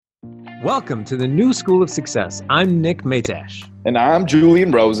Welcome to the New School of Success. I'm Nick Matash. And I'm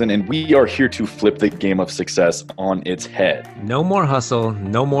Julian Rosen, and we are here to flip the game of success on its head. No more hustle,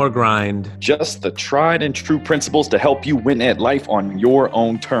 no more grind. Just the tried and true principles to help you win at life on your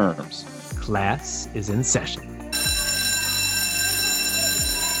own terms. Class is in session.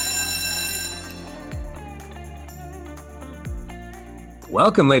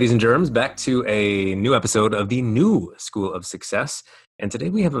 Welcome, ladies and germs, back to a new episode of the New School of Success. And today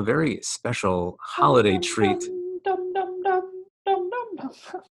we have a very special holiday treat.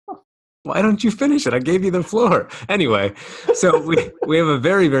 Why don't you finish it? I gave you the floor. Anyway, so we have a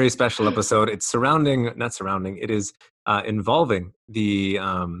very, very special episode. It's it is involving the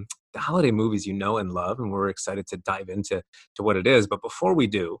holiday movies you know and love, and we're excited to dive into what it is. But before we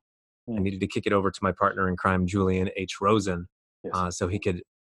do, I needed to kick it over to my partner in crime, Julian H. Rosen, so he could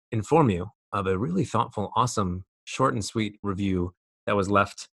inform you of a really thoughtful, awesome, short and sweet review that was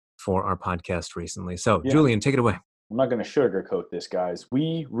left for our podcast recently. So, Julian, take it away. I'm not going to sugarcoat this, guys.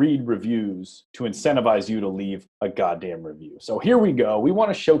 We read reviews to incentivize you to leave a goddamn review. So here we go. We want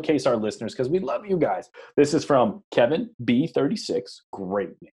to showcase our listeners because we love you guys. This is from Kevin B36.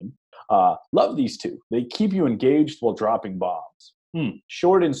 Great name. Love these two. They keep you engaged while dropping bombs.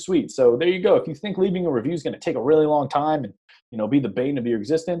 Short and sweet. So there you go. If you think leaving a review is going to take a really long time and be the bane of your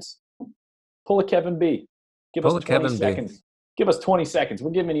existence, pull a Kevin B. Give us 20 seconds. Give us 20 seconds.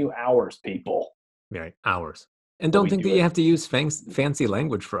 We're giving you hours, people. Right, hours. And don't think that you have to use fancy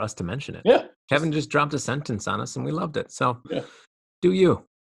language for us to mention it. Yeah. Kevin just dropped a sentence on us and we loved it. So do you.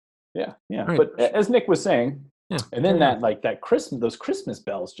 Yeah. Right. But as Nick was saying, and then those Christmas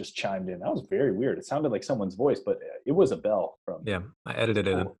bells just chimed in. That was very weird. It sounded like someone's voice, but it was a bell from. Yeah, I edited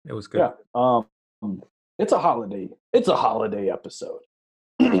it in. It was good. Yeah. It's a holiday. It's a holiday episode.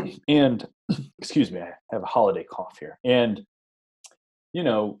 And excuse me, I have a holiday cough here. And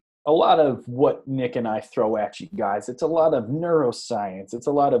a lot of what Nick and I throw at you guys, it's a lot of neuroscience. It's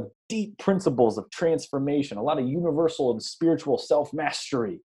a lot of deep principles of transformation, a lot of universal and spiritual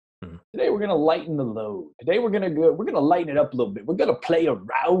self-mastery. Today, we're going to lighten the load. Today, we're going to lighten it up a little bit. We're going to play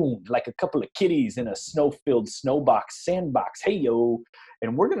around like a couple of kitties in a snow-filled sandbox. Hey, yo.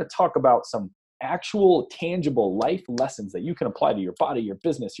 And we're going to talk about some actual tangible life lessons that you can apply to your body, your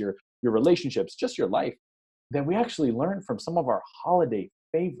business, your relationships, just your life, that we actually learned from some of our holiday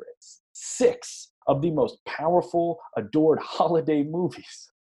favorites. 6 of the most powerful, adored holiday movies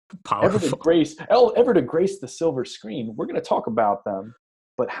ever to grace the silver screen. We're going to talk about them,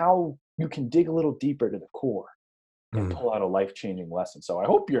 but how you can dig a little deeper to the core and pull out a life-changing lesson. So I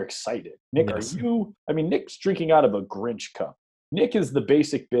hope you're excited. Nick, yes. Nick's drinking out of a Grinch cup. Nick is the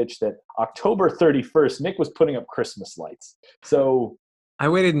basic bitch that October 31st, Nick was putting up Christmas lights. So I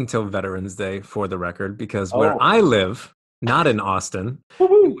waited until Veterans Day for the record because where I live, not in Austin,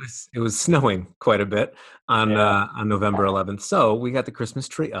 it was snowing quite a bit on November 11th. So we got the Christmas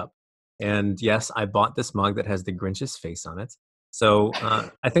tree up. And yes, I bought this mug that has the Grinch's face on it. So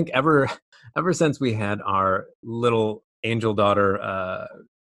I think ever since we had our little angel daughter,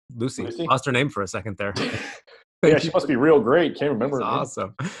 Lucy, lost her name for a second there. Yeah, she must be real great. Can't remember. That's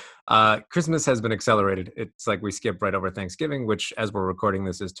awesome. Christmas has been accelerated. It's like we skipped right over Thanksgiving, which as we're recording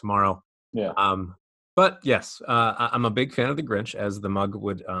this is tomorrow. Yeah. But yes, I'm a big fan of the Grinch, as the mug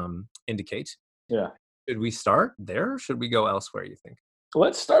would indicate. Yeah. Should we start there? Or should we go elsewhere, you think?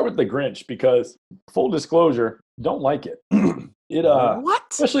 Let's start with the Grinch because, full disclosure, don't like it. What?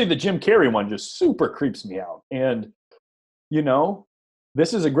 Especially the Jim Carrey one just super creeps me out. And,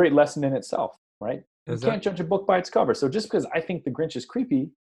 this is a great lesson in itself, right? You can't judge a book by its cover. So just because I think the Grinch is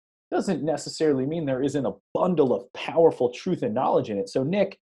creepy doesn't necessarily mean there isn't a bundle of powerful truth and knowledge in it. So,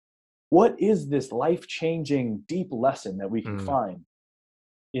 Nick, what is this life-changing, deep lesson that we can find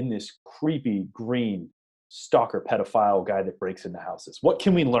in this creepy, green, stalker, pedophile guy that breaks into houses? What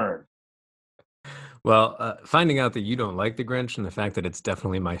can we learn? Well, finding out that you don't like The Grinch and the fact that it's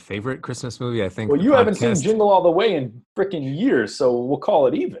definitely my favorite Christmas movie, I think. Well, you haven't seen Jingle All the Way in frickin' years, so we'll call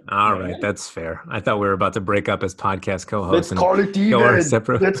it even. All right, that's fair. I thought we were about to break up as podcast co-hosts. Let's call it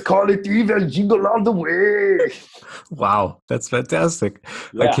even. Let's call it even. Jingle All the Way. Wow, that's fantastic.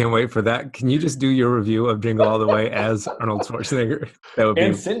 Yeah. I can't wait for that. Can you just do your review of Jingle All the Way as Arnold Schwarzenegger? That would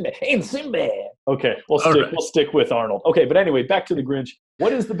be Sinbad. Okay, we'll stick with Arnold. Okay, but anyway, back to the Grinch.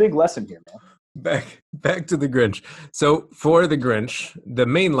 What is the big lesson here, man? Back to the Grinch. So for the Grinch, the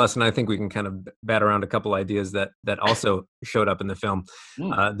main lesson, I think we can kind of bat around a couple ideas that also showed up in the film.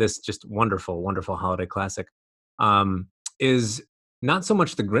 This just wonderful, wonderful holiday classic is not so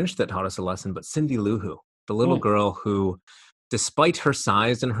much the Grinch that taught us a lesson, but Cindy Lou Who, the little girl who, despite her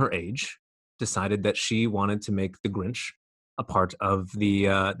size and her age, decided that she wanted to make the Grinch a part of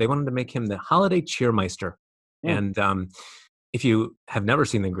the. They wanted to make him the holiday cheermeister, Mm. and if you have never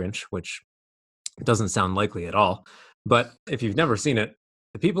seen The Grinch, which doesn't sound likely at all, but if you've never seen it,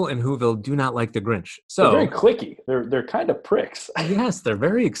 the people in Whoville do not like The Grinch. They're very So cliquey. They're kind of pricks. yes, they're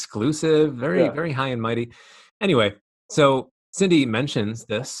very exclusive, very Yeah. very high and mighty. Anyway, so Cindy mentions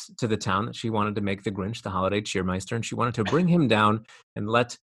this to the town that she wanted to make the Grinch the holiday cheermeister, and she wanted to bring him down and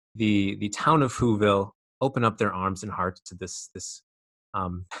let the town of Whoville open up their arms and hearts to this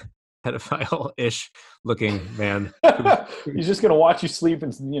um, pedophile-ish looking man. He's just gonna watch you sleep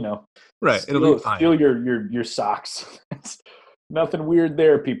and Right, it'll be fine. steal your socks. Nothing weird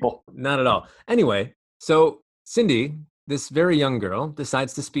there, people. Not at all. Anyway, so Cindy, this very young girl,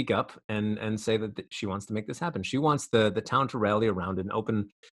 decides to speak up and say that she wants to make this happen. She wants the town to rally around and open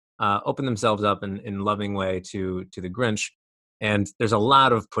themselves up in loving way to the Grinch. And there's a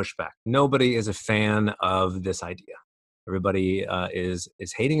lot of pushback. Nobody is a fan of this idea. Everybody is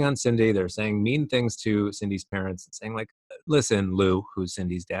hating on Cindy. They're saying mean things to Cindy's parents, and saying like, "Listen, Lou, who's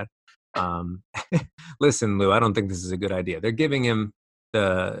Cindy's dad. Um, Listen, Lou, I don't think this is a good idea." They're giving him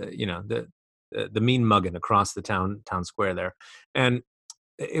the mean mugging across the town square there, and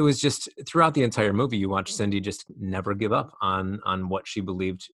it was just throughout the entire movie. You watch Cindy just never give up on what she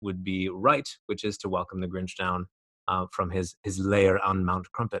believed would be right, which is to welcome the Grinch down from his lair on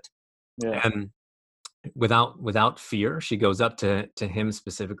Mount Crumpet, Yeah. and without fear, she goes up to him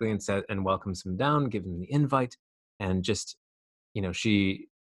specifically and welcomes him down, gives him the invite, and just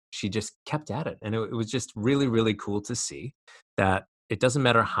she just kept at it, and it was just really really cool to see that it doesn't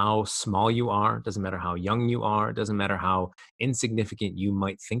matter how small you are, it doesn't matter how young you are, it doesn't matter how insignificant you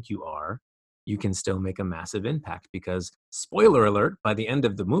might think you are, you can still make a massive impact. Because spoiler alert, by the end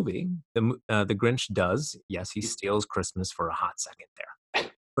of the movie, the Grinch does, yes, he steals Christmas for a hot second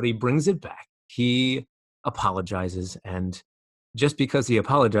there, but he brings it back. He apologizes, and just because he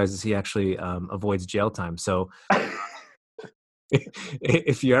apologizes, he actually avoids jail time. So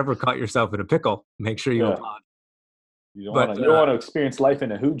if you ever caught yourself in a pickle, make sure you Yeah. apologize. You don't But, want to experience life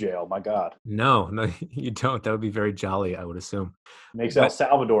in a who jail. My God, No, you don't. That would be very jolly, I would assume. makes El But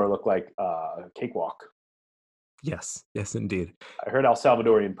Salvador look like a cakewalk. yes, yes, indeed. I heard El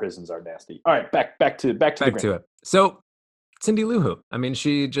Salvadorian prisons are nasty. All right, back to the Back Grinch. to it. So Cindy Lou Who, I mean,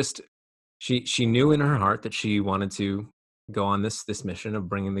 she knew in her heart that she wanted to go on this mission of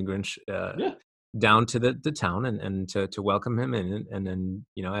bringing the Grinch Yeah. down to the town and to welcome him in, and then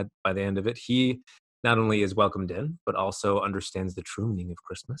by the end of it, he not only is welcomed in, but also understands the true meaning of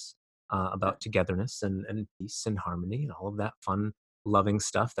Christmas, about togetherness and peace and harmony and all of that fun, loving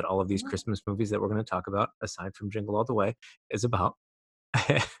stuff that all of these Christmas movies that we're going to talk about, aside from Jingle All the Way, is about.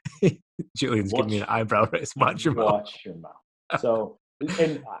 Julian's giving me an eyebrow raise. Watch your mouth. Watch your mouth. So,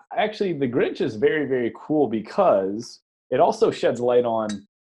 and actually, the Grinch is very, very cool because it also sheds light on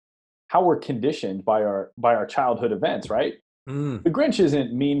how we're conditioned by our childhood events, right? Mm, The Grinch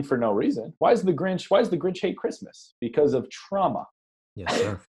isn't mean for no reason. Why does the Grinch hate Christmas? Because of trauma. yes,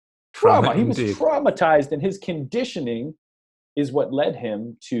 sir. Trauma. He was Indeed. traumatized, and his conditioning is what led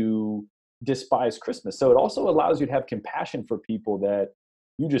him to despise Christmas. So it also allows you to have compassion for people that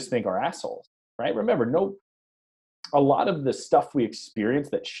you just think are assholes, right? Remember, a lot of the stuff we experience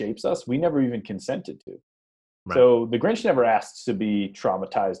that shapes us, we never even consented to. Right. So the Grinch never asked to be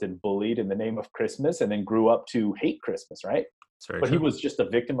traumatized and bullied in the name of Christmas and then grew up to hate Christmas, right? It's very But true. he was just a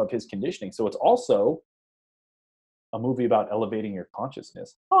victim of his conditioning. So it's also a movie about elevating your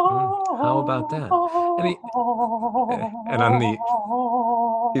consciousness. How about that? And on the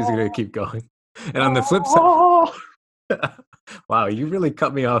he's going to keep going. And on the flip side, wow, you really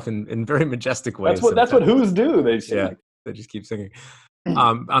cut me off in very majestic ways. That's what who's do. They sing. Yeah, they just keep singing.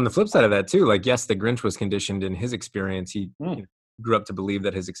 On the flip side of that too, like, yes, the Grinch was conditioned in his experience. He grew up to believe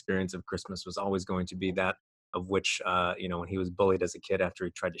that his experience of Christmas was always going to be that of which, when he was bullied as a kid after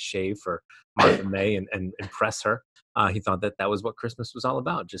he tried to shave for Martha May and impress her, he thought that was what Christmas was all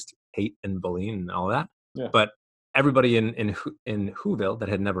about, just hate and bullying and all that. Yeah. But everybody in Whoville that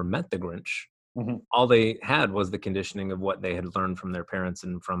had never met the Grinch, Mhm. all they had was the conditioning of what they had learned from their parents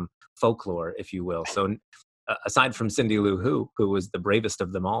and from folklore, if you will. So aside from Cindy Lou who was the bravest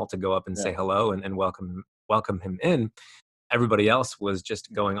of them all to go up and say hello and welcome him in, everybody else was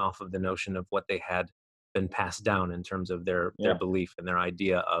just going off of the notion of what they had been passed down in terms of their belief and their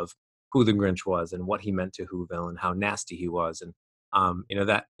idea of who the Grinch was and what he meant to Whoville and how nasty he was. And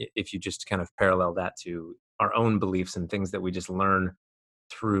that if you just kind of parallel that to our own beliefs and things that we just learn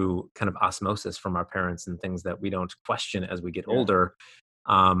through kind of osmosis from our parents and things that we don't question as we get older,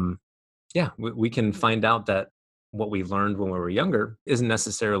 we can find out that what we learned when we were younger isn't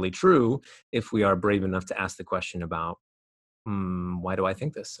necessarily true if we are brave enough to ask the question about why do I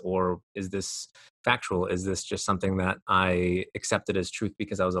think this? Or is this factual? Is this just something that I accepted as truth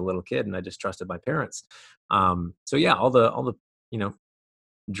because I was a little kid and I just trusted my parents? So yeah, all the you know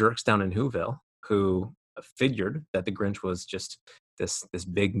jerks down in Whoville who figured that the Grinch was just this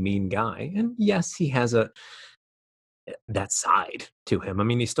big mean guy, and yes, he has a that side to him. I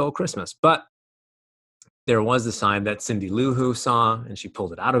mean, he stole Christmas, but there was the side that Cindy Lou Who saw, and she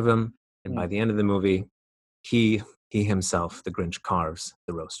pulled it out of him. And by Mm. the end of the movie, he himself, the Grinch, carves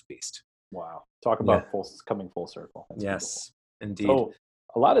the roast beast. Wow. Talk Yeah. about coming full circle. That's Yes, indeed. beautiful. So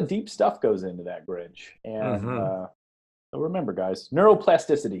a lot of deep stuff goes into that Grinch. And Mhm. so remember, guys,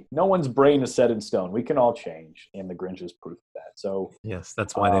 neuroplasticity. No one's brain is set in stone. We can all change. And the Grinch is proof of that. So Yes,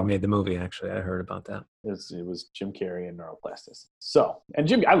 that's why they um, made the movie. Actually, I heard about that. it was Jim Carrey and neuroplasticity. So,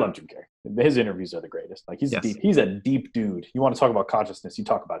 and I love Jim Carrey. His interviews are the greatest. Like Yes. he's a deep dude. You want to talk about consciousness, you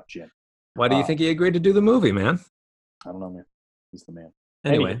talk about Jim. Why do you think he agreed to do the movie, man? I don't know, man. He's the man.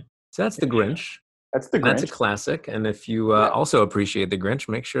 Anyway, Anywho, so that's the Grinch. that's the And that's a Grinch. classic. And if you Yeah. also appreciate the Grinch,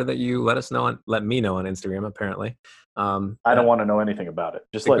 make sure that you let me know on Instagram. Apparently, I don't want to know anything about it.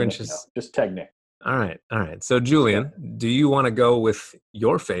 Just the let Grinch Nick know. is- Just tag Nick. All right. So, Julian, do you want to go with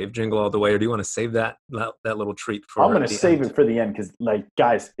your fave, Jingle All the Way, or do you want to save that little treat for? I'm going to the save end? it for the end because, like,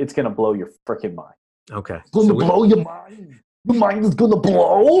 guys, it's going to blow your freaking mind. Okay. It's going to blow your mind. Your mind is going to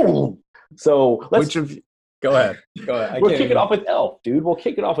blow. So let's. Go ahead. We'll kick it off with Elf, dude. We'll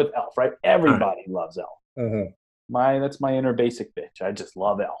kick it off with Elf, right? Everybody loves Elf. Mm-hmm. That's my inner basic bitch. I just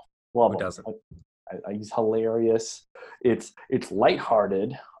love Elf. Love Who him. doesn't? He's hilarious. It's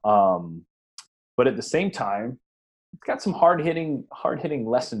lighthearted, but at the same time, it's got some hard hitting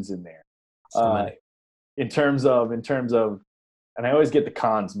lessons in there. So many. In terms of, and I always get the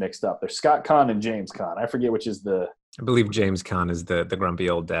Cons mixed up. There's Scott Conn and James Conn. I forget which is the. I believe James Caan is the grumpy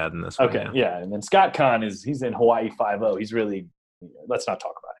old dad in this one. Okay, yeah. And then Scott Conn he's in Hawaii Five-0. He's really, let's not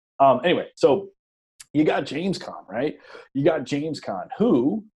talk about it. Anyway, so you got James Caan, right? You got James Caan,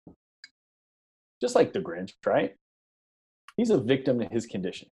 who, just like the Grinch, right? He's a victim to his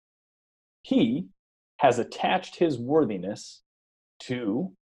condition. He has attached his worthiness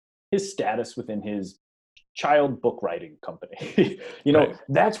to his status within his child book writing company. Right.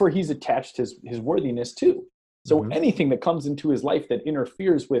 That's where he's attached his worthiness to. So Mhm. anything that comes into his life that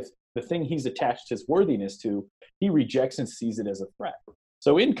interferes with the thing he's attached his worthiness to, he rejects and sees it as a threat.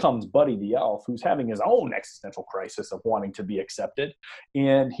 So in comes Buddy the Elf, who's having his own existential crisis of wanting to be accepted.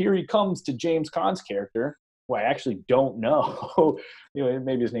 And here he comes to James Caan's character, who I actually don't know.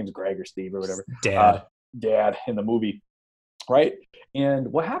 Maybe his name's Greg or Steve or whatever. Dad. Dad in the movie, right?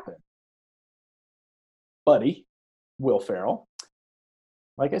 And what happened? Buddy, Will Ferrell,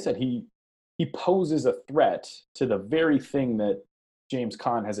 like I said, he poses a threat to the very thing that James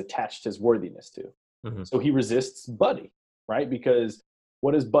Caan has attached his worthiness to. Mhm. So he resists Buddy, right? Because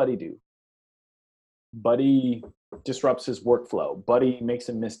what does Buddy do? Buddy disrupts his workflow. Buddy makes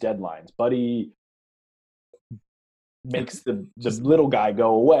him miss deadlines. Buddy makes the little guy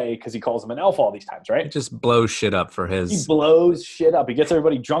go away because he calls him an elf all these times, It right? just blows shit up for He his. blows shit up. He gets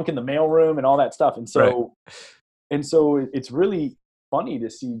everybody drunk in the mailroom and all that stuff. And so, it's really funny to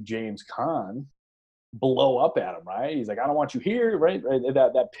see James Caan blow up at him, right? He's like, I don't want you here, right?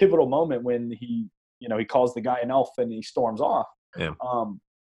 That pivotal moment when he calls the guy an elf and he storms off. Yeah.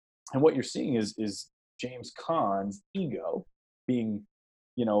 And what you're seeing is James Caan's ego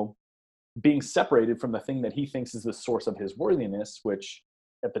being separated from the thing that he thinks is the source of his worthiness, which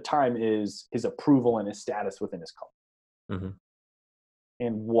at the time is his approval and his status within his company. Mhm.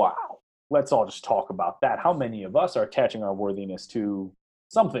 And wow, let's all just talk about that. How many of us are attaching our worthiness to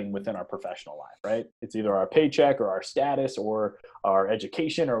something within our professional life, right? It's either our paycheck or our status or our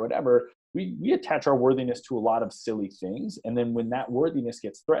education or whatever. We attach our worthiness to a lot of silly things. And then when that worthiness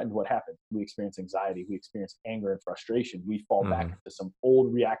gets threatened, what happens? We experience anxiety, we experience anger and frustration. We fall back Mhm. into some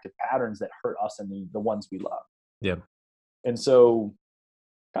old reactive patterns that hurt us and the ones we love. Yeah. And so,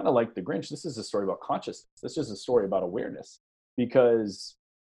 kind of like the Grinch, this is a story about consciousness. This is a story about awareness. Because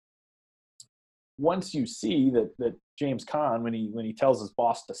once you see that James Caan, when he tells his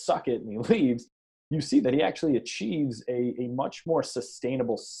boss to suck it and he leaves, you see that he actually achieves a much more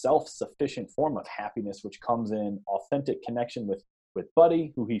sustainable, self-sufficient form of happiness, which comes in authentic connection with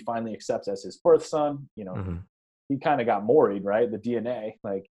Buddy, who he finally accepts as his birth son. Mhm. He kind of got Maury'd, right? The DNA,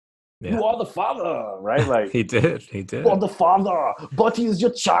 like, Yeah. you are the father, right? Like, He did. you are the father. Buddy is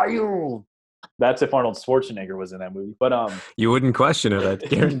your child. That's if Arnold Schwarzenegger was in that movie. But You wouldn't question it. I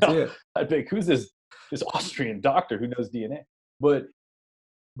guarantee No. it. I'd be like, who's this Austrian doctor who knows DNA? But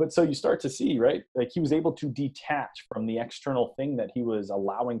so you start to see, right? Like, he was able to detach from the external thing that he was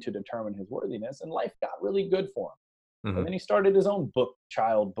allowing to determine his worthiness, and life got really good for him. And Mhm. then he started his own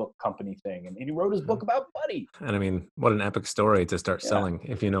child book company thing, and he wrote his book about Buddy. And I mean, what an epic story to start Yeah. selling,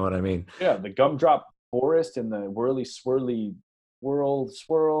 if you know what I mean. Yeah, the Gumdrop Forest and the Whirly Swirly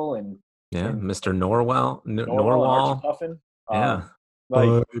Swirl Yeah, and Mr. Norwell, Norwell and Archie Norwal. Puffin. Yeah.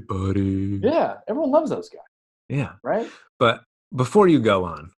 Like, Bye, buddy. yeah, everyone loves those guys, Yeah. right? But before you go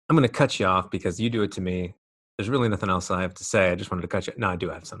on, I'm going to cut you off because you do it to me. There's really nothing else I have to say. I just wanted to cut you. No, I do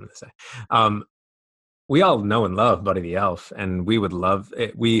have something to say. Um, we all know and love Buddy the Elf, and we would love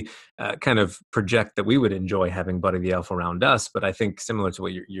it. We kind of project that we would enjoy having Buddy the Elf around us. But I think similar to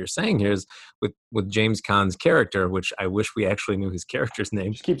what you're saying here is with James Caan's character, which I wish we actually knew his character's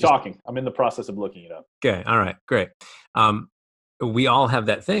name. Just keep talking. I'm in the process of looking it up. Okay. All right. Great. We all have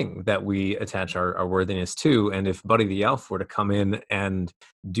that thing that we attach our worthiness to. And if Buddy the Elf were to come in and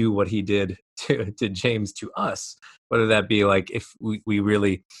do what he did to James to us, whether that be like if we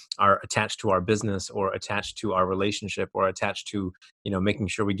really are attached to our business or attached to our relationship or attached to, making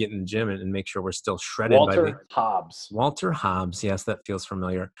sure we get in the gym and make sure we're still shredded. Walter Hobbs. Walter Hobbs. Yes, that feels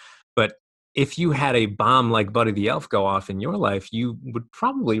familiar. But if you had a bomb like Buddy the Elf go off in your life, you would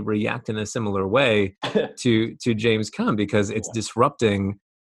probably react in a similar way to James Caan because it's disrupting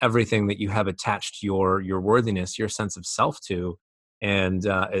everything that you have attached your worthiness, your sense of self to. And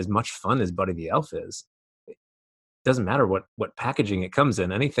as much fun as Buddy the Elf is, it doesn't matter what packaging it comes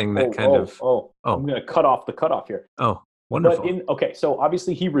in. Anything that I'm going to cut off the cutoff here. Oh, wonderful. But so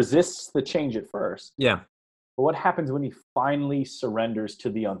obviously he resists the change at first. Yeah. But what happens when he finally surrenders to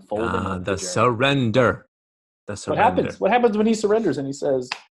the unfolding of the surrender? What happens? What happens when he surrenders and he says,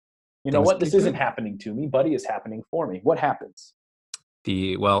 "You know what? This isn't happening to me. Buddy is happening for me." What happens?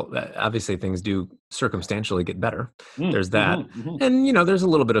 Obviously things do circumstantially get better. There's that. And, there's a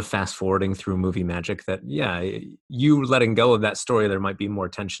little bit of fast forwarding through movie magic that, you letting go of that story, there might be more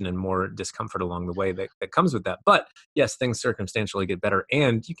tension and more discomfort along the way that comes with that. But yes, things circumstantially get better.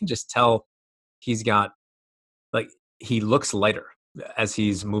 And you can just tell he's got, he looks lighter as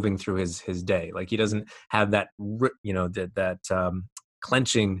he's moving through his day. Like he doesn't have that,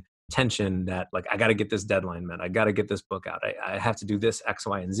 clenching tension that I got to get this deadline met. I got to get this book out. I have to do this X,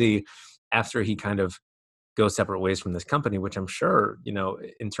 Y, and Z after he kind of goes separate ways from this company, which I'm sure,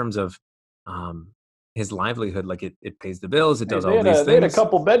 in terms of his livelihood, it pays the bills. It does all these things. They had a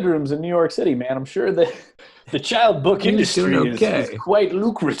couple bedrooms in New York City, man. I'm sure that the child book industry is quite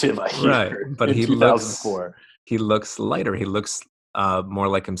lucrative, I hear. Right. But in 2004. He looks lighter. He looks more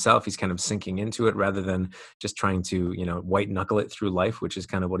like himself. He's kind of sinking into it rather than just trying to, white knuckle it through life, which is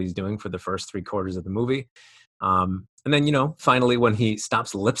kind of what he's doing for the first 3/4 of the movie. And then, finally, when he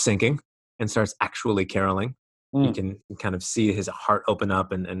stops lip syncing and starts actually caroling, you can kind of see his heart open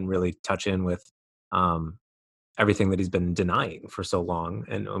up and really touch in with everything that he's been denying for so long.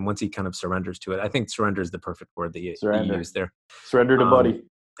 And once he kind of surrenders to it, I think surrender is the perfect word that you use there. Surrender to Buddy.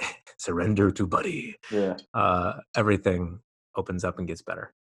 Surrender to Buddy. Yeah. Everything opens up and gets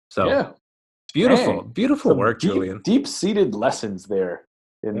better. So yeah. Beautiful work, Julian. Deep-seated lessons there.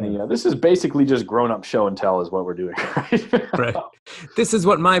 This is basically just grown-up show and tell is what we're doing right now. Right. This is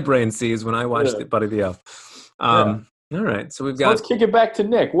what my brain sees when I watch Buddy the Elf. All right, so let's kick it back to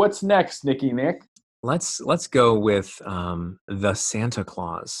Nick. What's next, Nick? Let's go with the Santa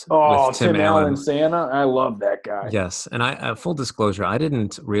Claus. Oh, with Tim Allen Santa. I love that guy. Yes, and I full disclosure, I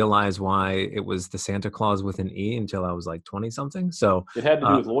didn't realize why it was the Santa Claus with an E until I was 20-something. So it had to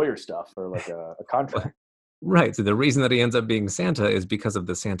do with lawyer stuff or a contract. Right. So the reason that he ends up being Santa is because of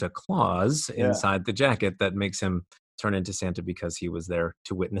the Santa Claus inside the jacket that makes him turn into Santa because he was there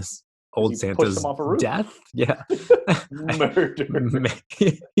to witness old Santa's death. Yeah. Murder.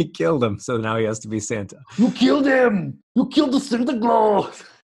 He killed him, so now he has to be Santa. You killed him. You killed the Santa Claus.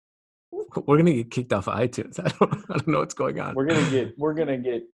 We're gonna get kicked off of iTunes. I don't know what's going on. We're gonna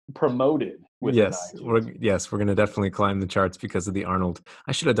get promoted. Yes, we're gonna definitely climb the charts because of the Arnold.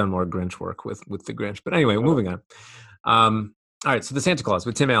 I should have done more Grinch work with the Grinch, but anyway, moving on. All right, so the Santa Claus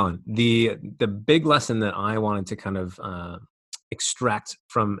with Tim Allen. The big lesson that I wanted to kind of extract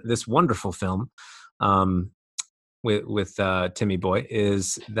from this wonderful film with Timmy Boy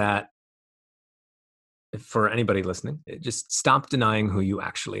is that for anybody listening, just stop denying who you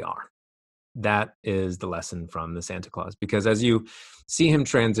actually are. That is the lesson from the Santa Claus, because as you see him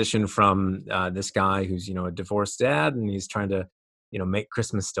transition from this guy who's a divorced dad and he's trying to make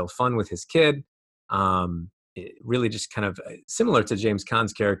Christmas still fun with his kid, it really just kind of similar to James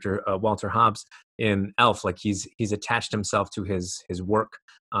Caan's character Walter Hobbs in Elf. He's attached himself to his work.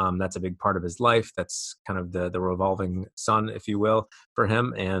 That's a big part of his life. That's kind of the revolving sun, if you will, for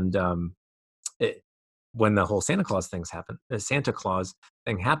him. And when the whole Santa Claus thing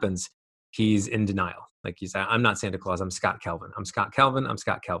happens, he's in denial. Like he's, I'm not Santa Claus. I'm Scott Calvin. I'm Scott Calvin. I'm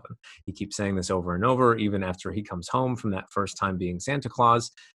Scott Calvin. He keeps saying this over and over, even after he comes home from that first time being Santa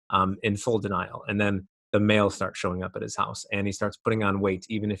Claus, in full denial. And then the mail starts showing up at his house, and he starts putting on weight,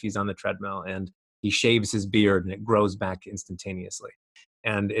 even if he's on the treadmill, and he shaves his beard and it grows back instantaneously.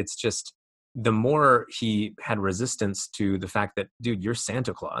 And it's just, the more he had resistance to the fact that, dude, you're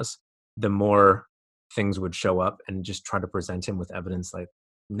Santa Claus, the more things would show up and just try to present him with evidence like,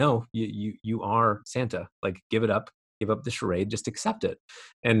 no, you are Santa. Like, give it up, give up the charade, just accept it.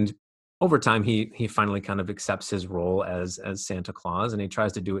 And over time, he finally kind of accepts his role as Santa Claus, and he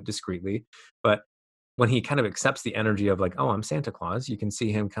tries to do it discreetly. But when he kind of accepts the energy of like, oh, I'm Santa Claus, you can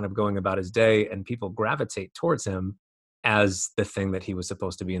see him kind of going about his day, and people gravitate towards him as the thing that he was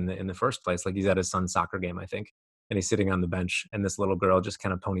supposed to be in the first place. Like, he's at his son's soccer game, I think, and he's sitting on the bench, and this little girl just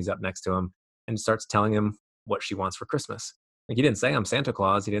kind of ponies up next to him and starts telling him what she wants for Christmas. Like, he didn't say, I'm Santa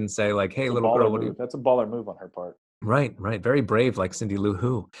Claus. He didn't say like, hey, little girl, what do you... That's a baller move on her part. Right. Very brave, like Cindy Lou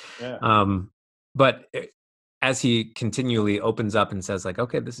Who. Yeah. But as he continually opens up and says like,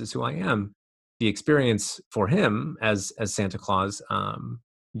 okay, this is who I am, the experience for him as Santa Claus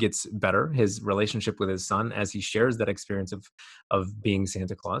gets better. His relationship with his son, as he shares that experience of being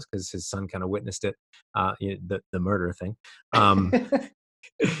Santa Claus, because his son kind of witnessed it, the murder thing.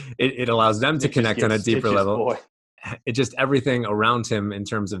 It allows them to connect on a deeper level. Boy. It just, everything around him in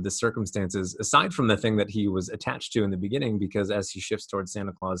terms of the circumstances, aside from the thing that he was attached to in the beginning, because as he shifts towards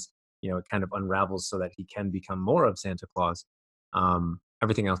Santa Claus, it kind of unravels so that he can become more of Santa Claus.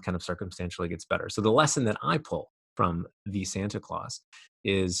 Everything else kind of circumstantially gets better. So the lesson that I pull from the Santa Claus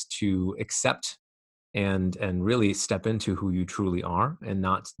is to accept and really step into who you truly are, and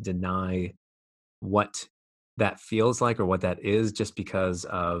not deny what that feels like or what that is just because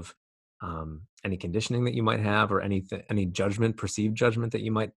of any conditioning that you might have, or any judgment, perceived judgment that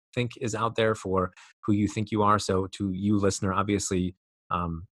you might think is out there for who you think you are. So to you, listener, obviously,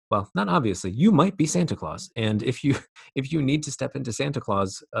 well, not obviously, you might be Santa Claus. And if you need to step into Santa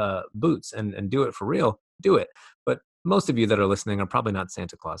Claus boots and do it for real, do it. But most of you that are listening are probably not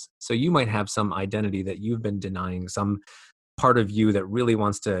Santa Claus. So you might have some identity that you've been denying, some part of you that really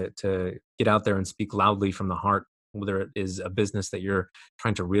wants to get out there and speak loudly from the heart, whether it is a business that you're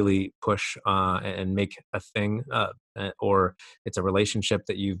trying to really push and make a thing, or it's a relationship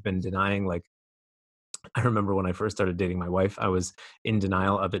that you've been denying. Like, I remember when I first started dating my wife, I was in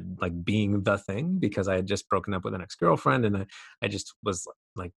denial of it like being the thing, because I had just broken up with an ex-girlfriend, and I just was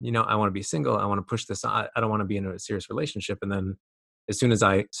like, I want to be single. I want to push this. I don't want to be in a serious relationship. And then as soon as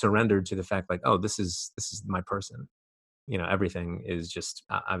I surrendered to the fact like, oh, this is my person, everything is just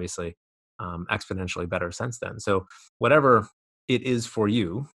obviously exponentially better since then. So whatever it is for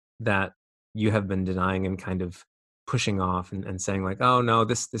you that you have been denying and kind of pushing off and saying like, oh no,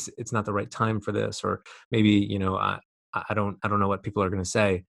 this it's not the right time for this, or maybe I don't know what people are going to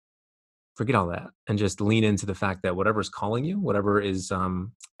say. Forget all that and just lean into the fact that whatever's calling you, whatever is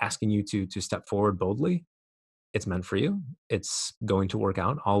asking you to step forward boldly, it's meant for you. It's going to work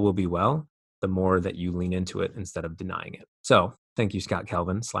out. All will be well, the more that you lean into it instead of denying it. So thank you, Scott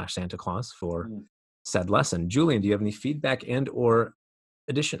Calvin / Santa Claus, for said lesson. Julian, do you have any feedback and or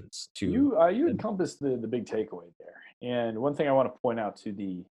additions to you encompassed the big takeaway there? And one thing I want to point out to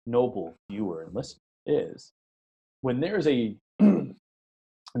the noble viewer and listener is, when there's a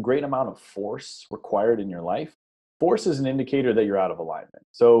great amount of force required in your life, force is an indicator that you're out of alignment.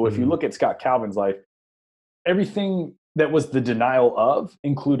 So if you look at Scott Calvin's life, everything that was the denial of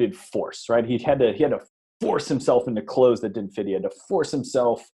included force, right? He had to force himself into clothes that didn't fit. He had to force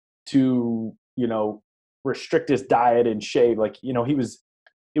himself to, restrict his diet and shave. Like,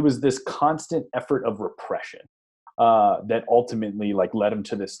 it was this constant effort of repression that ultimately like led him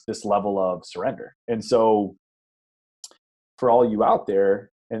to this level of surrender. And so for all you out there,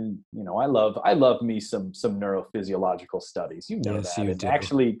 and I love me some neurophysiological studies. Yes, that. You And do.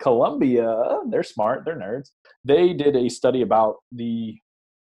 actually, Columbia, they're smart, they're nerds. They did a study about the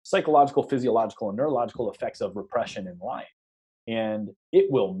psychological, physiological, and neurological effects of repression in lying, and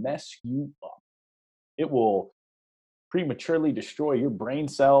it will mess you up. It will prematurely destroy your brain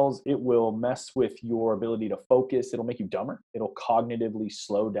cells. It will mess with your ability to focus. It'll make you dumber. It'll cognitively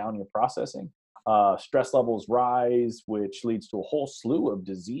slow down your processing. Stress levels rise, which leads to a whole slew of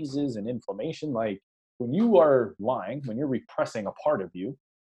diseases and inflammation. Like, when you are lying, when you're repressing a part of you,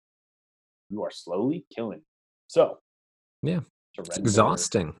 you are slowly killing you. So, yeah, it's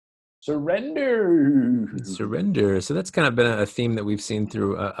exhausting. Surrender. So that's kind of been a theme that we've seen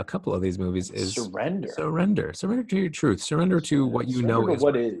through a couple of these movies. Is surrender to your truth, surrender to what you know is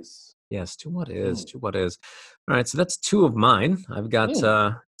what is. Yes, to what is. All right, so that's two of mine. I've got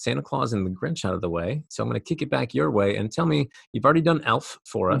Santa Claus and the Grinch out of the way. So I'm going to kick it back your way and tell me, you've already done Elf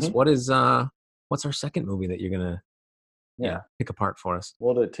for us. Mhm. What's our second movie that you're going to pick apart for us?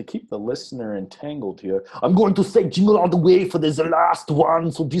 Well, to keep the listener entangled here, I'm going to say Jingle All the Way for this last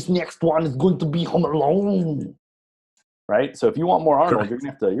one. So this next one is going to be Home Alone. Right? So if you want more Arnold, you're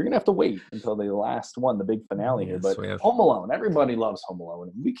gonna have to wait until the last one, the big finale here. But Home Alone, everybody loves Home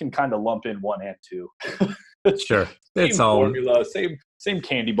Alone. We can kind of lump in 1 and 2. Sure. It's all formula, same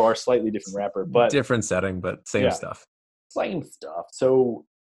candy bar, slightly different wrapper, but different setting, but same stuff. Same stuff. So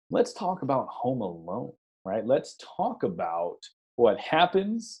let's talk about Home Alone, right? Let's talk about what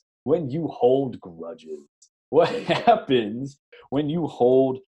happens when you hold grudges. What happens when you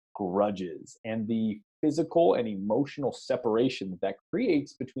hold grudges and the physical and emotional separation that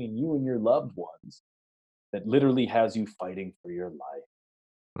creates between you and your loved ones that literally has you fighting for your life.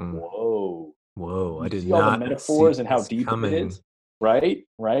 Whoa. I did see not all the metaphors and how deep coming. it is. Right.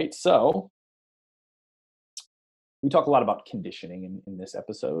 So we talk a lot about conditioning in this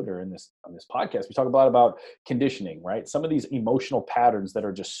episode or on this podcast. We talk a lot about conditioning, right? Some of these emotional patterns that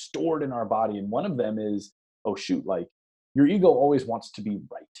are just stored in our body. And one of them is, oh shoot, like your ego always wants to be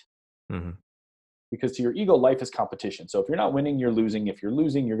right. Mm-hmm. Because to your ego, life is competition. So if you're not winning, you're losing. If you're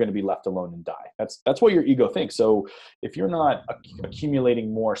losing, you're going to be left alone and die. That's what your ego thinks. So if you're not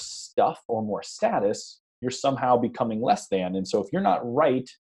accumulating more stuff or more status, you're somehow becoming less than. And so if you're not right,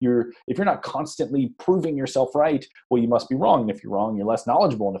 if you're not constantly proving yourself right, well, you must be wrong. And if you're wrong, you're less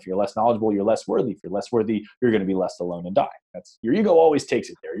knowledgeable. And if you're less knowledgeable, you're less worthy. If you're less worthy, you're going to be left alone and die. That's your ego always takes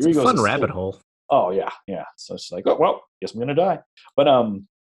it there. Your ego is a fun rabbit hole. Oh yeah. So it's like, oh well, guess I'm going to die. But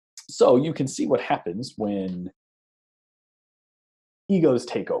so you can see what happens when egos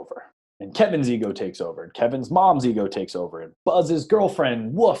take over. And Kevin's ego takes over. And Kevin's mom's ego takes over. And Buzz's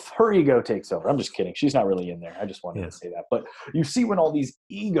girlfriend, Woof, her ego takes over. I'm just kidding. She's not really in there. I just wanted to say that. But you see when all these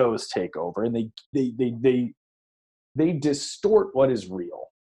egos take over and they distort what is real,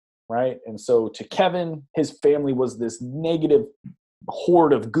 right? And so to Kevin, his family was this negative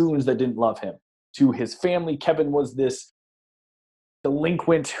horde of goons that didn't love him. To his family, Kevin was this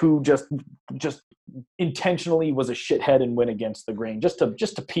delinquent who just intentionally was a shithead and went against the grain just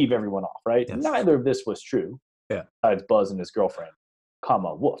to peeve everyone off, right? Yes. Neither of this was true. Yeah. Besides Buzz and his girlfriend,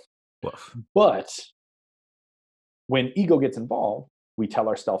 Woof. Woof. But when ego gets involved, we tell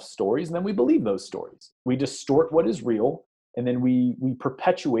ourselves stories and then we believe those stories. We distort what is real and then we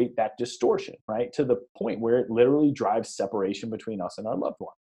perpetuate that distortion, right? To the point where it literally drives separation between us and our loved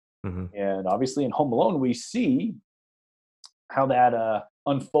one. Mm-hmm. And obviously in Home Alone, we see how that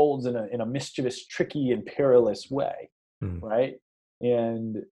unfolds in a mischievous, tricky, and perilous way, right?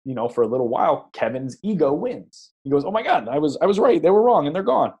 And for a little while, Kevin's ego wins. He goes, "Oh my God, I was right. They were wrong, and they're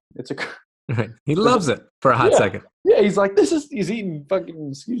gone." He loves it for a hot second. Yeah, he's like, he's eating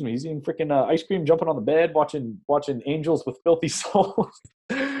he's eating freaking ice cream, jumping on the bed, watching Angels with Filthy Souls,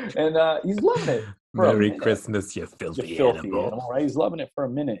 and he's loving it. Merry Christmas, you filthy animal. Right? He's loving it for a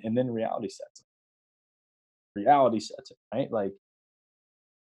minute, and then reality sets in. Reality sets it, right? Like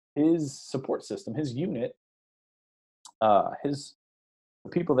his support system, his unit, his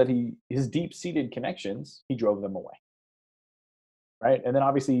people that his deep-seated connections, he drove them away, right? And then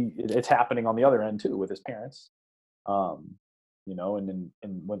obviously it's happening on the other end too with his parents, and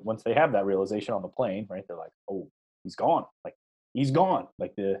once they have that realization on the plane, right? They're like, oh, he's gone, like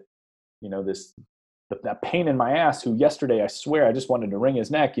that pain in my ass who yesterday I swear I just wanted to wring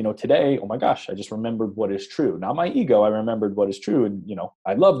his neck, today, oh my gosh, I just remembered what is true. Not my ego, I remembered what is true. And,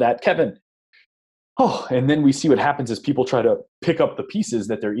 I love that, Kevin. Oh, and then we see what happens as people try to pick up the pieces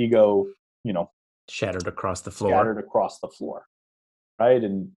that their ego, shattered across the floor. Right.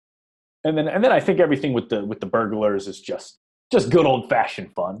 And then I think everything with the burglars is just good old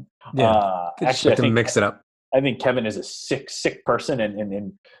fashioned fun. Yeah. Actually, I think mix it up. I think Kevin is a sick person,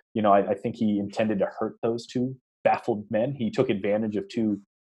 and I think he intended to hurt those two baffled men. He took advantage of two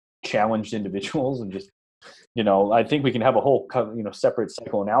challenged individuals, and just, I think we can have a whole, separate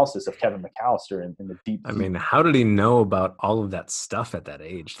psychoanalysis of Kevin McAllister in the deep. I mean, how did he know about all of that stuff at that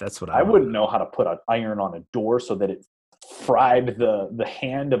age? That's what I wouldn't know how to put an iron on a door so that it fried the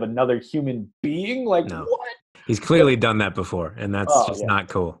hand of another human being. Like, no. What? He's clearly done that before, and that's not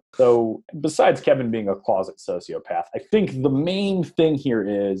cool. So besides Kevin being a closet sociopath, I think the main thing here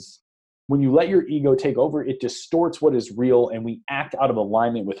is when you let your ego take over, it distorts what is real, and we act out of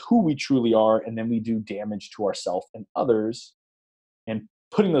alignment with who we truly are, and then we do damage to ourselves and others. And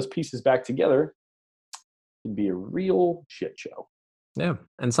putting those pieces back together can be a real shit show. Yeah,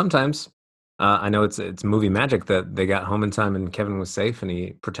 and sometimes I know it's movie magic that they got home in time and Kevin was safe and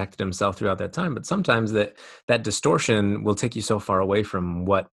he protected himself throughout that time. But sometimes that distortion will take you so far away from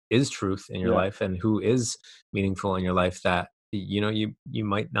what is truth in your Yeah. life and who is meaningful in your life that you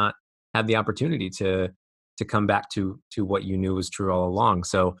might not have the opportunity to come back to what you knew was true all along.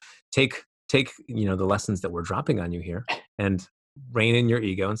 So take the lessons that we're dropping on you here and rein in your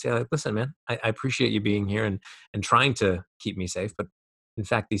ego and say, like, listen, man, I appreciate you being here and trying to keep me safe, but in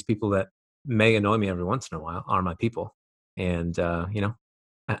fact, these people that may annoy me every once in a while are my people. And,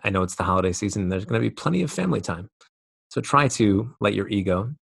 I know it's the holiday season. And there's going to be plenty of family time. So try to let your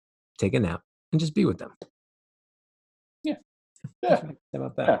ego take a nap and just be with them. Yeah. How Yeah.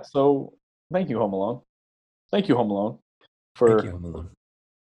 about that? Yeah. So thank you, Home Alone. Thank you, Home Alone, Thank you, for Home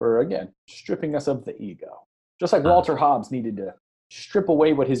Alone. again stripping us of the ego. Just like Walter Hobbs needed to strip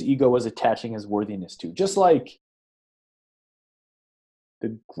away what his ego was attaching his worthiness to. Just like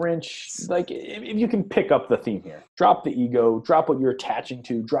the Grinch, like if you can pick up the theme here, drop the ego, drop what you're attaching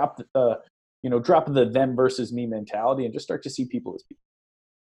to, drop drop the them versus me mentality, and just start to see people as people,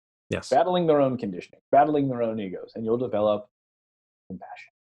 Yes. battling their own conditioning, battling their own egos, and you'll develop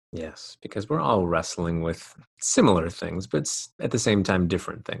compassion. Yes, because we're all wrestling with similar things, but at the same time,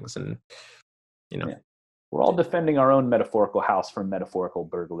 different things. And, Yeah. We're all defending our own metaphorical house from metaphorical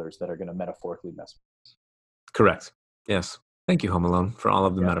burglars that are going to metaphorically mess with us. Correct. Yes. Thank you, Home Alone, for all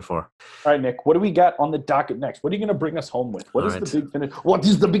of the metaphor. All right, Nick, what do we got on the docket next? What are you going to bring us home with? What All is right. the big finish? What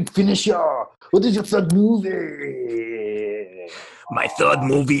is the big finisher? What is your third movie? My third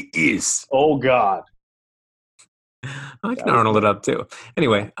movie is. Oh, God. I can Arnold it up too.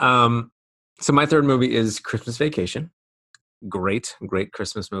 Anyway, so my third movie is Christmas Vacation. Great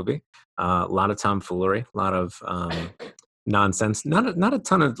Christmas movie. A lot of tomfoolery, a lot of nonsense. Not a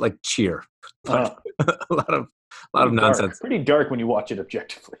ton of like cheer, but a lot of nonsense. Pretty dark when you watch it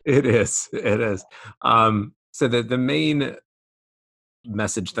objectively. It is. So the main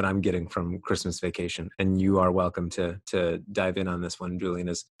message that I'm getting from Christmas Vacation, and you are welcome to dive in on this one, Julian,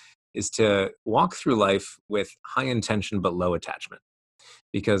 is to walk through life with high intention but low attachment.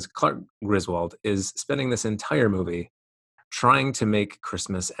 Because Clark Griswold is spending this entire movie trying to make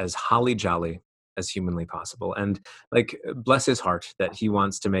Christmas as holly jolly as humanly possible. And like, bless his heart that he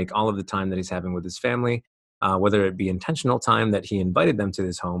wants to make all of the time that he's having with his family, whether it be intentional time that he invited them to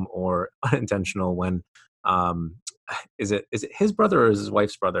his home or unintentional when, is it his brother or is his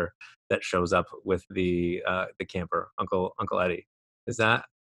wife's brother that shows up with the camper, Uncle Eddie? Is that?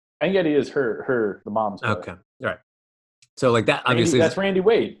 I think Eddie is the mom's brother. Okay. All right. So like that, obviously. That's Randy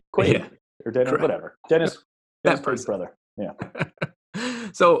Quaid. Yeah. Or Dennis, correct. Whatever. Dennis that person's brother. Yeah.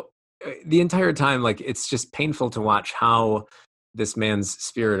 So the entire time, like, it's just painful to watch how this man's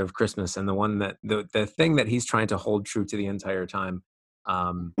spirit of Christmas and the one that the thing that he's trying to hold true to the entire time,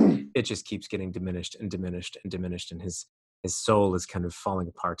 it just keeps getting diminished and diminished and diminished, and his soul is kind of falling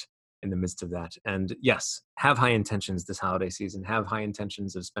apart in the midst of that. And yes, have high intentions this holiday season. Have high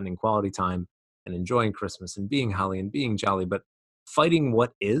intentions of spending quality time and enjoying Christmas and being holly and being jolly. But fighting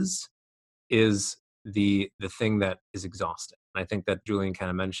what is the thing that is exhausting. And I think that Julian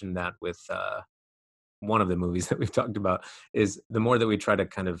kind of mentioned that with one of the movies that we've talked about, is the more that we try to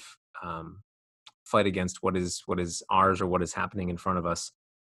kind of fight against what is ours or what is happening in front of us.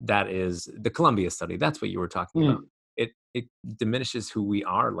 That is the Columbia study. That's what you were talking about. It diminishes who we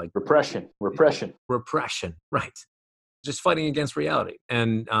are. Like repression, right? Just fighting against reality.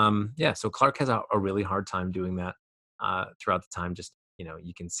 And so Clark has a really hard time doing that throughout the time. Just,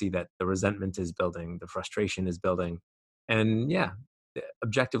 you can see that the resentment is building, the frustration is building, and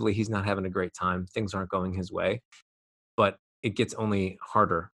objectively, he's not having a great time. Things aren't going his way, but it gets only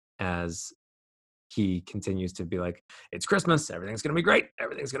harder as he continues to be like, it's Christmas, everything's going to be great,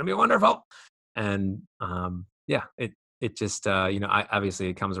 everything's going to be wonderful. And it just, obviously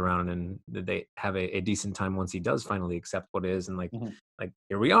it comes around and they have a decent time once he does finally accept what is. And like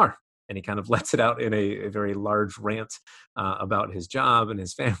here we are. And he kind of lets it out in a very large rant about his job and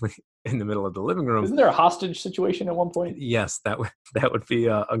his family in the middle of the living room. Isn't there a hostage situation at one point? Yes, that would be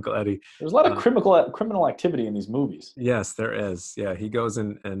Uncle Eddie. There's a lot of criminal activity in these movies. Yes, there is. Yeah, he goes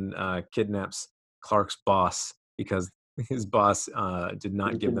and kidnaps Clark's boss because his boss did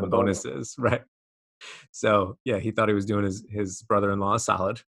not give them bonuses, right? So yeah, he thought he was doing his brother-in-law a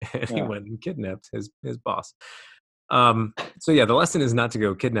solid, and he went and kidnapped his boss. So yeah, the lesson is not to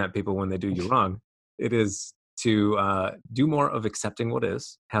go kidnap people when they do you wrong. It is to do more of accepting what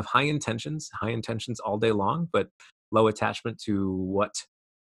is, have high intentions all day long, but low attachment to what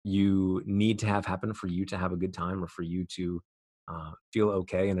you need to have happen for you to have a good time or for you to feel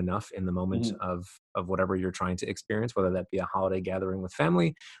okay and enough in the moment Mhm. of whatever you're trying to experience, whether that be a holiday gathering with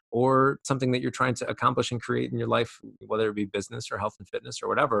family or something that you're trying to accomplish and create in your life, whether it be business or health and fitness or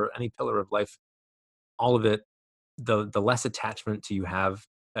whatever, any pillar of life, all of it, the less attachment to you have,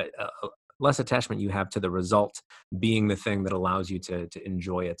 less attachment you have to the result being the thing that allows you to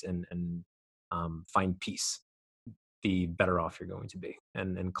enjoy it and find peace, the better off you're going to be.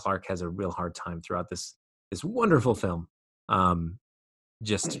 And Clark has a real hard time throughout this wonderful film. Um,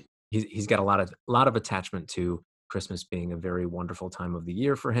 just he's got a lot of attachment to Christmas being a very wonderful time of the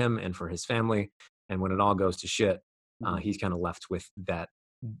year for him and for his family. And when it all goes to shit, Mhm. he's kind of left with that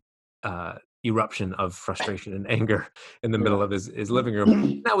eruption of frustration and anger in the middle Yeah. of his living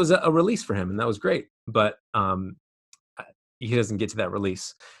room. That was a release for him, and that was great. But uh, he doesn't get to that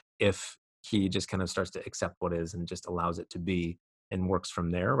release if he just kind of starts to accept what is and just allows it to be and works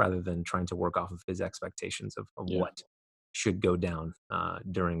from there rather than trying to work off of his expectations of Yeah. what should go down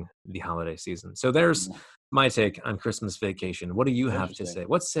during the holiday season. So there's Yeah. my take on Christmas Vacation. What do you have to Interesting. say?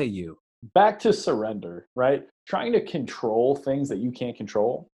 What say you? Back to surrender, right? Trying to control things that you can't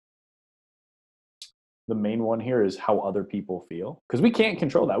control. The main one here is how other people feel, because we can't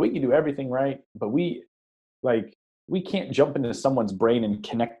control that. We can do everything right, but like we can't jump into someone's brain and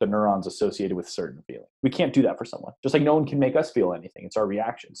connect the neurons associated with certain feeling. We can't do that for someone. Just like no one can make us feel anything. It's our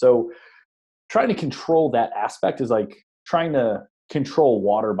reaction. So trying to control that aspect is like trying to control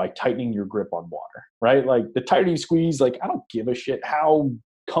water by tightening your grip on water, right? Like the tighter you squeeze, like I don't give a shit how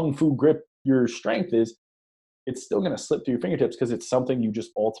kung fu grip your strength is, it's still going to slip through your fingertips because it's something you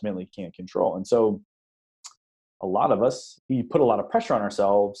just ultimately can't control. And so a lot of us, we put a lot of pressure on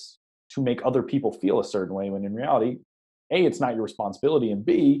ourselves to make other people feel a certain way when in reality, A, it's not your responsibility, and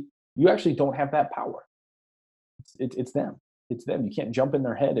B, you actually don't have that power. It's them. It's them. You can't jump in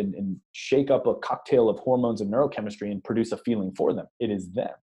their head and shake up a cocktail of hormones and neurochemistry and produce a feeling for them. It is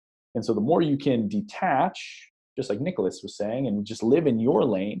them. And so the more you can detach, just like Nicholas was saying, and just live in your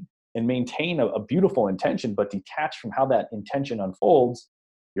lane and maintain a beautiful intention, but detach from how that intention unfolds,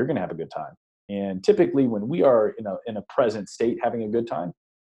 you're going to have a good time. And typically, when we are in a present state having a good time,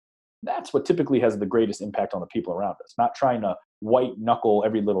 that's what typically has the greatest impact on the people around us, not trying to white knuckle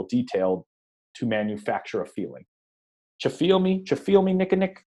every little detail to manufacture a feeling. Cha feel me, Nick and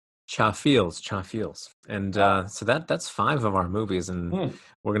Nick? Cha Feels. And Ah. so that's five of our movies, and Hmm.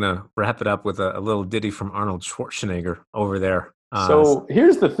 we're gonna wrap it up with a little ditty from Arnold Schwarzenegger over there. So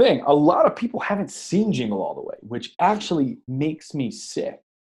here's the thing. A lot of people haven't seen Jingle All the Way, which actually makes me sick.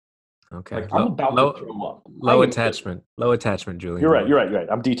 Okay, Like I'm about to throw up. I am low attachment, You're Julian. right, you're right, you're right.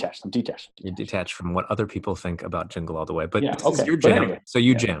 I'm detached. I'm detached. I'm You're detached. detached from what other people think about Jingle All the Way, but Yeah, this is okay. your But jam, anyway, so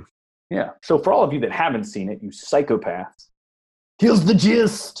you yeah. jam. Yeah. So for all of you that haven't seen it, you psychopaths, here's the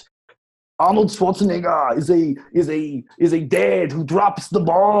gist. Arnold Schwarzenegger is a dad who drops the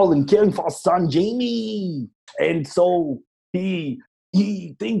ball in caring for his son Jamie, and so he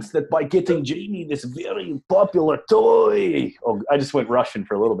thinks that by getting Jamie this very popular toy. Oh, I just went Russian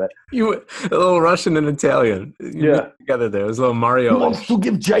for a little bit. You a little Russian and Italian. You mixed Yeah, together there. It was a little he Mario. wants to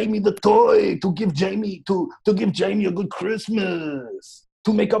give Jamie the toy to give Jamie a good Christmas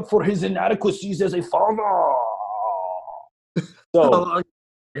to make up for his inadequacies as a father. How So long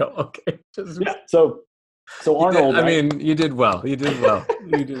ago? Okay, just yeah, so you did. Arnold, I right? mean, you did well. You did well.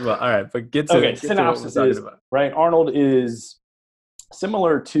 You did well. All right, but Okay, get to what we're synopsis talking is about. right. Arnold is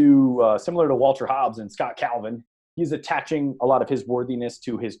similar to Walter Hobbs and Scott Calvin. He's attaching a lot of his worthiness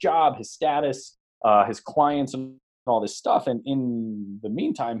to his job, his status, his clients, and all this stuff. And in the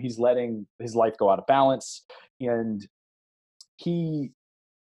meantime, he's letting his life go out of balance, and he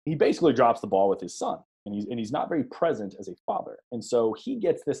he basically drops the ball with his son, and he's not very present as a father. And so he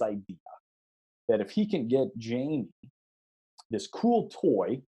gets this idea that if he can get Jamie this cool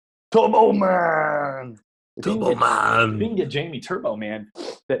toy, Turbo Man. Turbo If he Man. can get Jamie Turbo Man,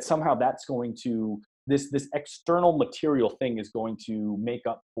 that somehow that's going to this external material thing is going to make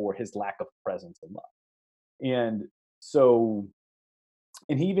up for his lack of presence and love. And so,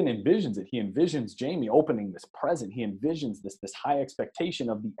 and he even envisions it. He envisions Jamie opening this present. He envisions this high expectation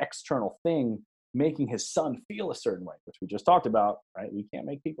of the external thing making his son feel a certain way, which we just talked about, right? We can't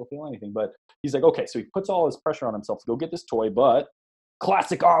make people feel anything, but he's like, okay, so he puts all his pressure on himself to go get this toy, but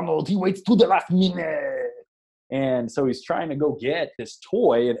classic Arnold, he waits to the last minute. And so he's trying to go get this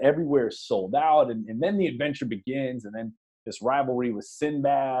toy, and everywhere is sold out. And then the adventure begins, and then this rivalry with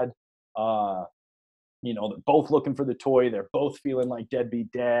Sinbad. They're both looking for the toy. They're both feeling like deadbeat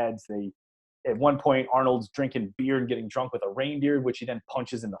dads. At one point, Arnold's drinking beer and getting drunk with a reindeer, which he then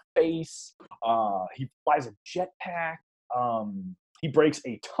punches in the face. He flies a jetpack. he breaks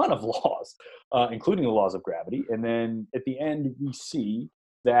a ton of laws, including the laws of gravity. And then at the end, we see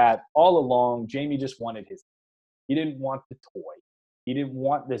that all along, Jamie just wanted his. He didn't want the toy. He didn't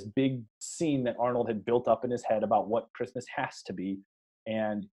want this big scene that Arnold had built up in his head about what Christmas has to be.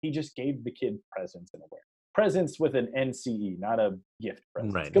 And he just gave the kid presents and awareness. Presents with an NCE, not a gift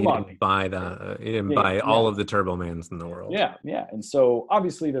present. Right. Come on. He didn't buy all of the Turbomans in the world. Yeah, yeah. And so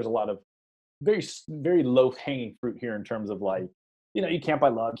obviously there's a lot of very, very low hanging fruit here in terms of like, you can't buy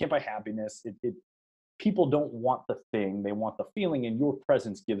love, can't buy happiness. People don't want the thing, they want the feeling, and your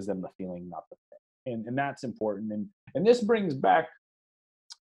presence gives them the feeling, not the thing. And that's important. And this brings back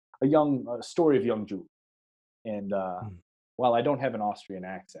a story of young Julie. And while I don't have an Austrian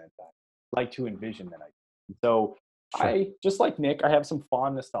accent, I like to envision that I do. So sure. I, just like Nick, I have some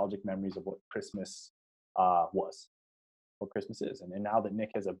fond nostalgic memories of what Christmas was, what Christmas is. And now that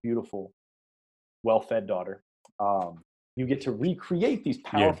Nick has a beautiful, well-fed daughter, you get to recreate these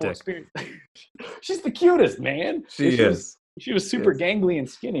powerful experiences. She's the cutest, man. She is. She was super gangly and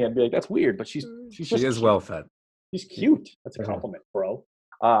skinny. I'd be like, that's weird, but she is well-fed. She's cute. That's a compliment, bro.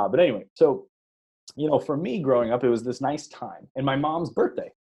 But anyway, so, for me growing up, it was this nice time. And my mom's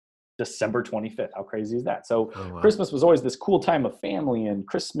birthday, December 25th. How crazy is that? So Christmas was always this cool time of family and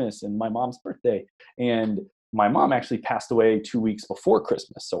Christmas and my mom's birthday. And my mom actually passed away 2 weeks before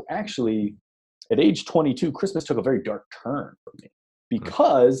Christmas. So actually, at age 22, Christmas took a very dark turn for me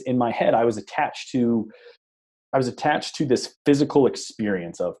because in my head, I was attached to this physical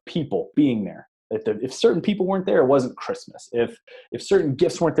experience of people being there. If certain people weren't there, it wasn't Christmas. If certain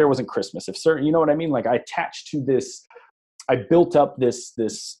gifts weren't there, it wasn't Christmas. If certain, you know what I mean? Like I attached to this, I built up this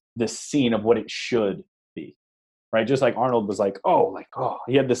scene of what it should be, right? Just like Arnold was like,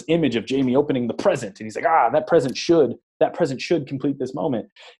 he had this image of Jamie opening the present, and he's like, that present should complete this moment.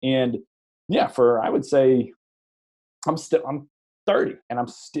 And yeah, I would say I'm 30, and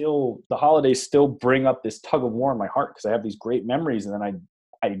the holidays still bring up this tug of war in my heart because I have these great memories, and then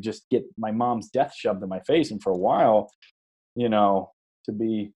I just get my mom's death shoved in my face. And for a while, to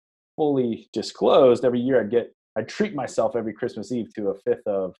be fully disclosed, every year I'd treat myself every Christmas Eve to a fifth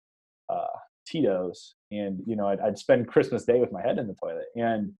of Tito's, and I'd spend Christmas Day with my head in the toilet.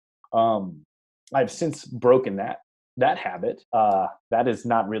 And I've since broken that habit. That is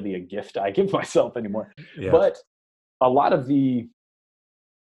not really a gift I give myself anymore. Yeah. But a lot of the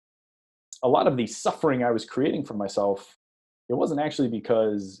suffering I was creating for myself, it wasn't actually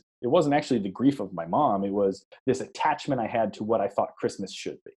the grief of my mom. It was this attachment I had to what I thought Christmas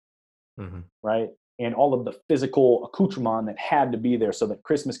should be. Mm-hmm. Right. And all of the physical accoutrement that had to be there so that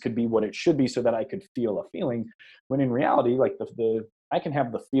Christmas could be what it should be so that I could feel a feeling, when in reality, like I can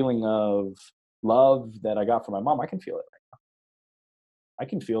have the feeling of love that I got from my mom. I can feel it right now. I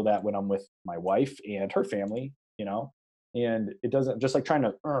can feel that when I'm with my wife and her family, and it doesn't, just like trying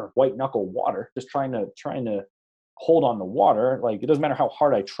to white knuckle water, just trying to hold on the water. Like it doesn't matter how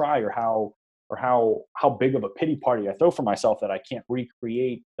hard I try or how big of a pity party I throw for myself that I can't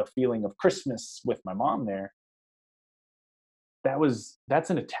recreate the feeling of Christmas with my mom there.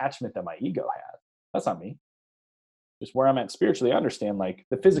 That's an attachment that my ego has. That's not me. Just where I'm at spiritually, I understand like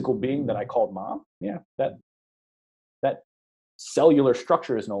the physical being that I called mom. Yeah, that cellular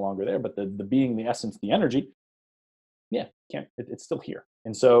structure is no longer there, but the being, the essence, the energy, it's still here.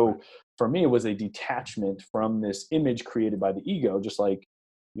 And so for me, it was a detachment from this image created by the ego, just like,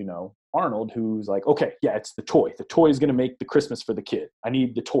 Arnold, who's like, okay, yeah, it's the toy. The toy is going to make the Christmas for the kid. I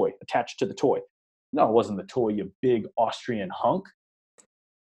need the toy attached to the toy. No, it wasn't the toy, you big Austrian hunk.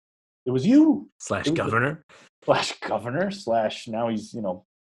 It was you. /governor. Now he's,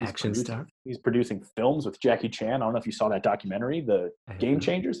 action star. He's producing films with Jackie Chan. I don't know if you saw that documentary, The Game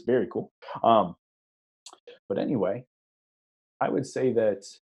Changers. Very cool. But anyway, I would say that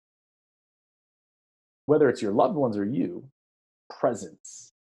whether it's your loved ones or you,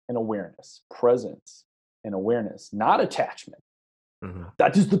 presence and awareness, not attachment. Mm-hmm.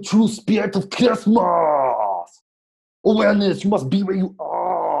 That is the true spirit of Christmas. Awareness, you must be where you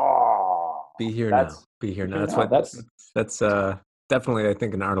are. Be here now. Be here now. That's definitely, I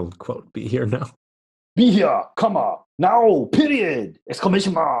think, an Arnold quote. Be here now. Be here, comma, now, period,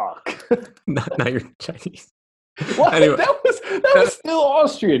 exclamation mark. Now you're Chinese. What? Anyway, that was still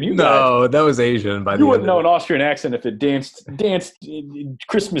Austrian. That was Asian. You wouldn't know an Austrian accent if it danced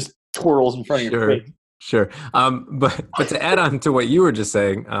Christmas twirls in front of your face. Sure. But to add on to what you were just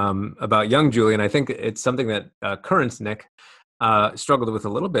saying about young Julie, and I think it's something that current Nick struggled with a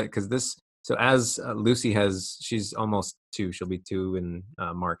little bit because so as Lucy she's almost 2, she'll be 2 in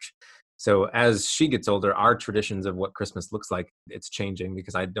March. So as she gets older, our traditions of what Christmas looks like, it's changing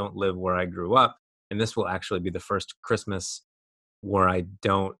because I don't live where I grew up. And this will actually be the first Christmas where I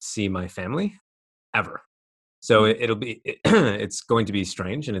don't see my family ever. So it'll be it's going to be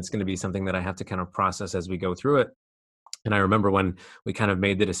strange, and it's going to be something that I have to kind of process as we go through it. And I remember when we kind of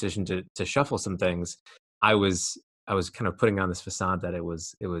made the decision to shuffle some things, I was I was kind of putting on this facade that it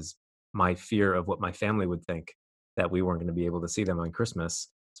was my fear of what my family would think, that we weren't going to be able to see them on Christmas.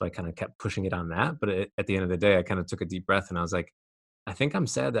 So I kind of kept pushing it on that. But at the end of the day, I kind of took a deep breath and I was like, I think I'm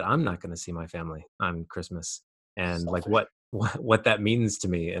sad that I'm not going to see my family on Christmas, and like Selfish. what that means to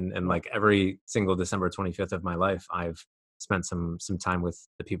me. And Yeah. like every single December 25th of my life, I've spent some time with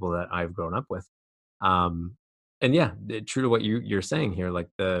the people that I've grown up with. Um, and yeah, true to what you're saying here, like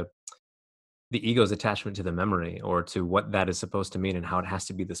the ego's attachment to the memory or to what that is supposed to mean, and how it has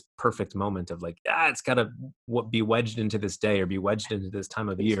to be this perfect moment of like, it's got to be wedged into this day or be wedged into this time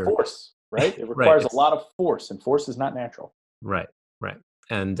of It's year. force, right? It Right. requires a lot of force, and force is not natural. Right. Right.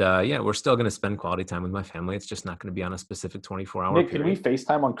 And yeah, we're still going to spend quality time with my family. It's just not going to be on a specific 24-hour Nick, can we period.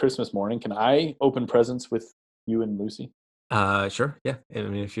 FaceTime on Christmas morning? Can I open presents with you and Lucy? Sure. Yeah. I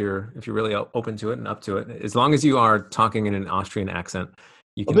mean, if you're really open to it and up to it, as long as you are talking in an Austrian accent,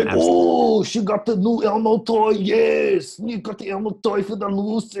 you I'm can like, absolutely. oh, she got the new Elmo toy. Yes, you got the Elmo toy for the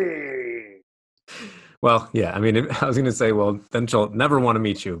Lucy. Well, yeah. I mean, I was going to say, well, then she'll never want to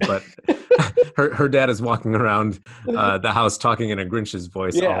meet you. But her dad is walking around the house talking in a Grinch's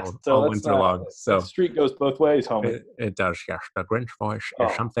voice Yeah, so all let's winter not. long. The So street goes both ways, homie. it does. Yes, the Grinch voice is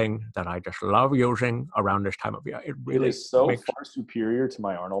Oh, something that I just love using around this time of year. It it really is so makes. far superior to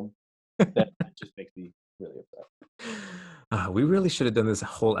my Arnold that it just makes me really upset. We really should have done this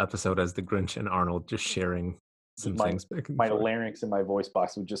whole episode as the Grinch and Arnold just sharing some My things back and my forth. larynx and my voice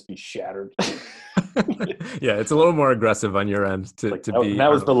box would just be shattered. Yeah, it's a little more aggressive on your end to Like, be.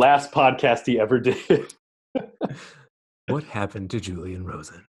 that was the Arnold. last podcast he ever did. What happened to Julian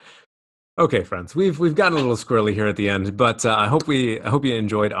Rosen? Okay, friends, we've gotten a little squirrely here at the end, but I hope you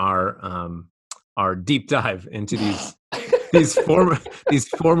enjoyed our deep dive into these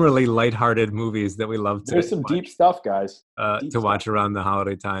formerly lighthearted movies that we love There's some deep stuff, guys. Deep to watch stuff. around the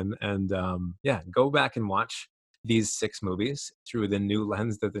holiday time. And yeah, go back and watch these 6 movies through the new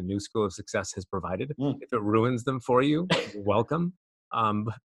lens that the New School of Success has provided. Mm. If it ruins them for you, you're welcome.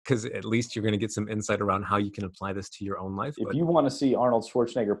 Because at least you're going to get some insight around how you can apply this to your own life. If But you want to see Arnold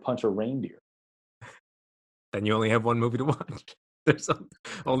Schwarzenegger punch a reindeer, then you only have one movie to watch. There's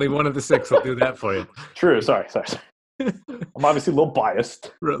only one of the 6 will do that for you. true. Sorry. I'm obviously a little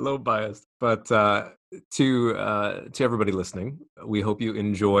biased. Low biased, but to everybody listening, we hope you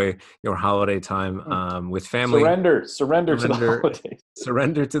enjoy your holiday time with family. Surrender to the holidays.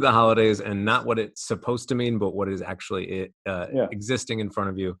 Surrender to the holidays, and not what it's supposed to mean, but what is actually existing in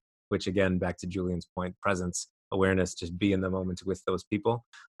front of you. Which, again, back to Julian's point, presence, awareness, just be in the moment with those people,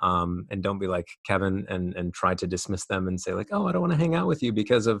 and don't be like Kevin and try to dismiss them and say like, oh, I don't want to hang out with you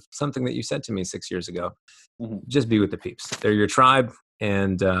because of something that you said to me 6 years ago. Mm-hmm. Just be with the peeps. They're your tribe,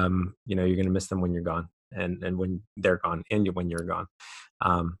 and you're going to miss them when you're gone, and when they're gone, and when you're gone.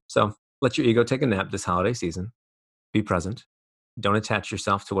 So let your ego take a nap this holiday season. Be present. Don't attach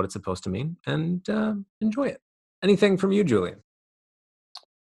yourself to what it's supposed to mean, and enjoy it. Anything from you, Julian?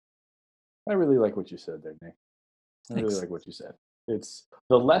 I really like what you said there, Nick. I Thanks. really like what you said. It's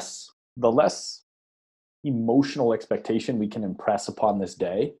the less emotional expectation we can impress upon this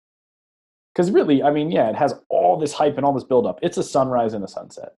day. Because really, I mean, yeah, it has all this hype and all this buildup. It's a sunrise and a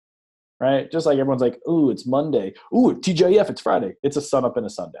sunset, right? Just like everyone's like, ooh, it's Monday. Ooh, TJF, it's Friday. It's a sun up and a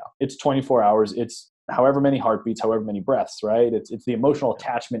sundown. It's 24 hours. It's however many heartbeats, however many breaths, right? It's the emotional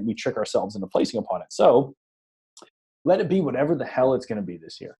attachment we trick ourselves into placing upon it. So let it be whatever the hell it's going to be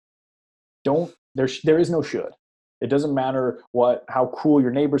this year. There is no should. It doesn't matter how cool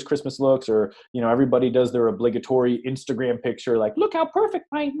your neighbor's Christmas looks, or everybody does their obligatory Instagram picture, like, look how perfect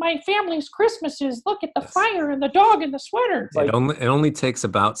my family's Christmas is. Look at the fire and the dog and the sweater. It's it only takes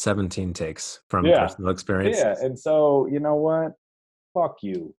about 17 takes from personal experience. Yeah, and so you know what? Fuck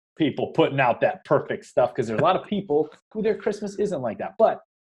you, people putting out that perfect stuff, because there's a lot of people who their Christmas isn't like that. But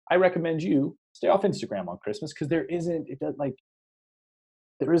I recommend you stay off Instagram on Christmas, because there is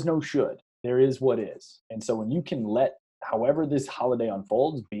no should. There is what is. And so when you can let however this holiday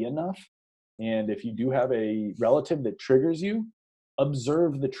unfolds be enough, and if you do have a relative that triggers you,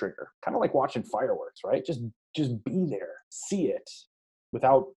 observe the trigger. Kind of like watching fireworks, right? Just be there, see it,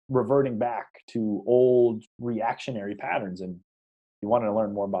 without reverting back to old reactionary patterns. And if you want to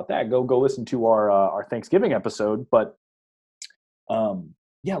learn more about that, go listen to our Thanksgiving episode. But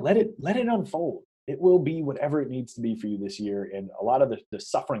yeah, let it unfold. It will be whatever it needs to be for you this year. And a lot of the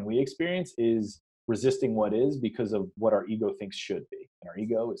suffering we experience is resisting what is, because of what our ego thinks should be. And our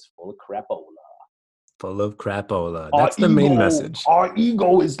ego is full of crapola. Full of crapola. Our That's the main ego- message. Our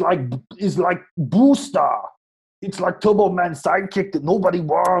ego is like Booster. It's like Turbo Man's sidekick that nobody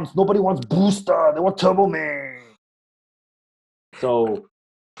wants. Nobody wants Booster. They want Turbo Man. So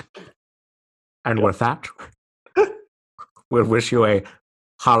And Yep. with that, we'll wish you a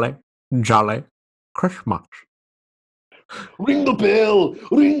holly jolly Christmas. Ring the bell.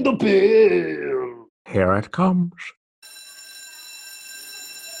 Ring the bell. Here it comes.